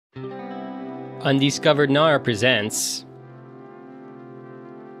Undiscovered Nara presents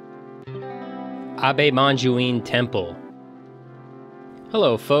Abe Monju-in Temple.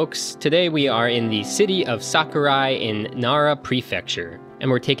 Hello folks, today we are in the city of Sakurai in Nara Prefecture, and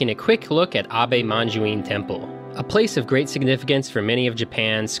we're taking a quick look at Abe Monju-in Temple, a place of great significance for many of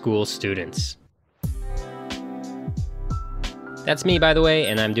Japan's school students. That's me, by the way,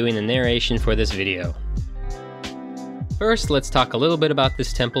 and I'm doing the narration for this video. First, let's talk a little bit about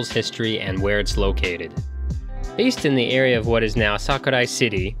this temple's history and where it's located. Based in the area of what is now Sakurai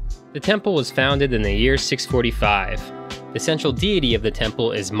City, the temple was founded in the year 645. The central deity of the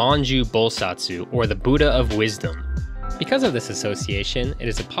temple is Monju Bosatsu, or the Buddha of Wisdom. Because of this association, it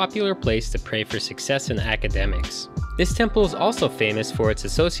is a popular place to pray for success in academics. This temple is also famous for its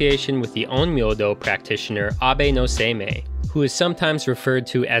association with the Onmyodo practitioner Abe no Semei, who is sometimes referred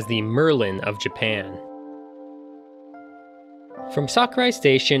to as the Merlin of Japan. From Sakurai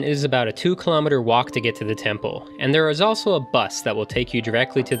Station, it is about a 2-kilometer walk to get to the temple, and there is also a bus that will take you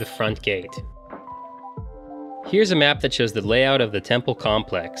directly to the front gate. Here's a map that shows the layout of the temple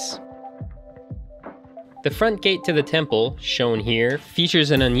complex. The front gate to the temple, shown here,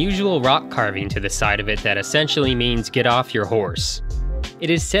 features an unusual rock carving to the side of it that essentially means "get off your horse." It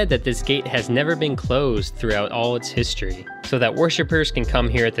is said that this gate has never been closed throughout all its history, so that worshippers can come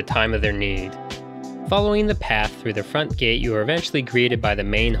here at the time of their need. Following the path through the front gate, you are eventually greeted by the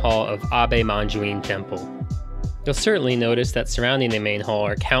main hall of Abe Monju-in Temple. You'll certainly notice that surrounding the main hall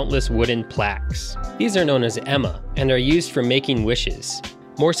are countless wooden plaques. These are known as ema, and are used for making wishes.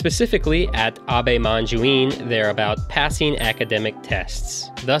 More specifically, at Abe Monju-in, they're about passing academic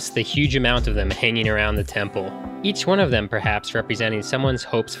tests, thus the huge amount of them hanging around the temple, each one of them perhaps representing someone's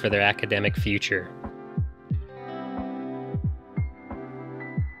hopes for their academic future.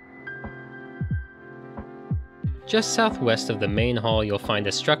 Just southwest of the main hall, you'll find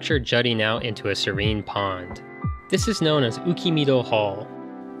a structure jutting out into a serene pond. This is known as Ukimi-do Hall.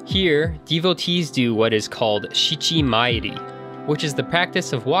 Here, devotees do what is called shichi-mairi, which is the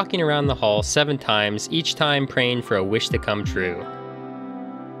practice of walking around the hall 7 times, each time praying for a wish to come true.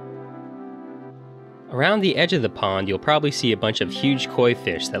 Around the edge of the pond, you'll probably see a bunch of huge koi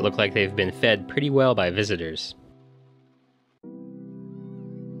fish that look like they've been fed pretty well by visitors.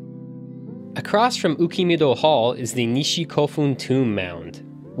 Across from Ukimi-do Hall is the Nishi-Kofun Tomb Mound,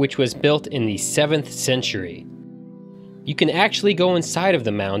 which was built in the 7th century. You can actually go inside of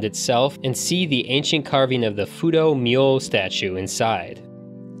the mound itself and see the ancient carving of the Fudo Myo statue inside.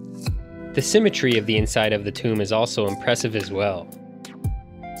 The symmetry of the inside of the tomb is also impressive as well.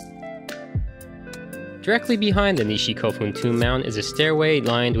 Directly behind the Nishi-Kofun Tomb Mound is a stairway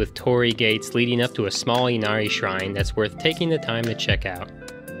lined with torii gates leading up to a small Inari shrine that's worth taking the time to check out.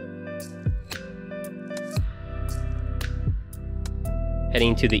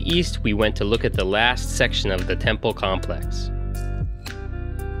 Heading to the east, we went to look at the last section of the temple complex.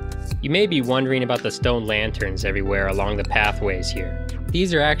 You may be wondering about the stone lanterns everywhere along the pathways here.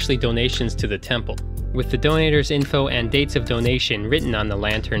 These are actually donations to the temple, with the donator's info and dates of donation written on the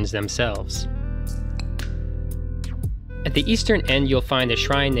lanterns themselves. At the eastern end, you'll find a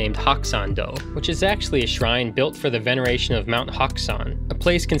shrine named Hakusan-do, which is actually a shrine built for the veneration of Mount Hakusan, a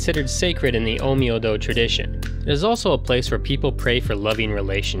place considered sacred in the Onmyodo tradition. It is also a place where people pray for loving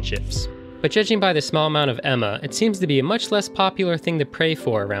relationships. But judging by the small amount of ema, it seems to be a much less popular thing to pray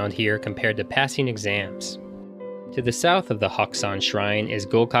for around here compared to passing exams. To the south of the Hakusan shrine is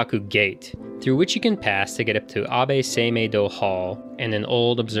Gokaku Gate, through which you can pass to get up to Abe Semei-do Hall and an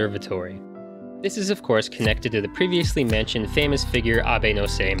old observatory. This is of course connected to the previously mentioned famous figure Abe no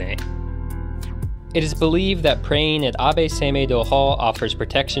Semei. It is believed that praying at Abe Semei-do Hall offers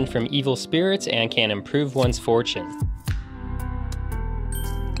protection from evil spirits and can improve one's fortune.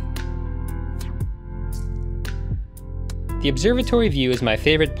 The observatory view is my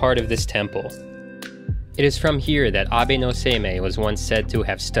favorite part of this temple. It is from here that Abe no Semei was once said to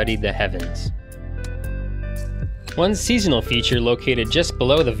have studied the heavens. One seasonal feature located just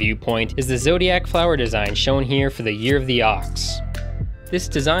below the viewpoint is the zodiac flower design shown here for the Year of the Ox. This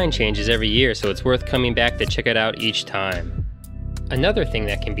design changes every year, so it's worth coming back to check it out each time. Another thing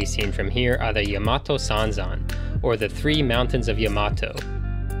that can be seen from here are the Yamato Sanzan, or the 3 Mountains of Yamato.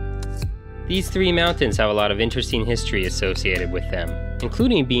 These 3 mountains have a lot of interesting history associated with them,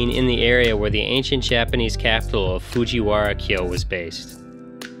 including being in the area where the ancient Japanese capital of Fujiwara-kyo was based.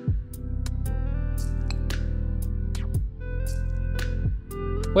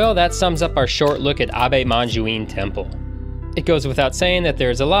 Well, that sums up our short look at Abe Monju-in Temple. It goes without saying that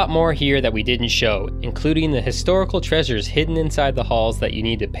there's a lot more here that we didn't show, including the historical treasures hidden inside the halls that you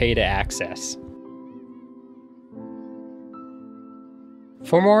need to pay to access.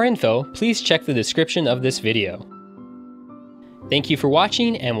 For more info, please check the description of this video. Thank you for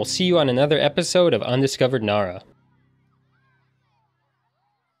watching, and we'll see you on another episode of Undiscovered Nara.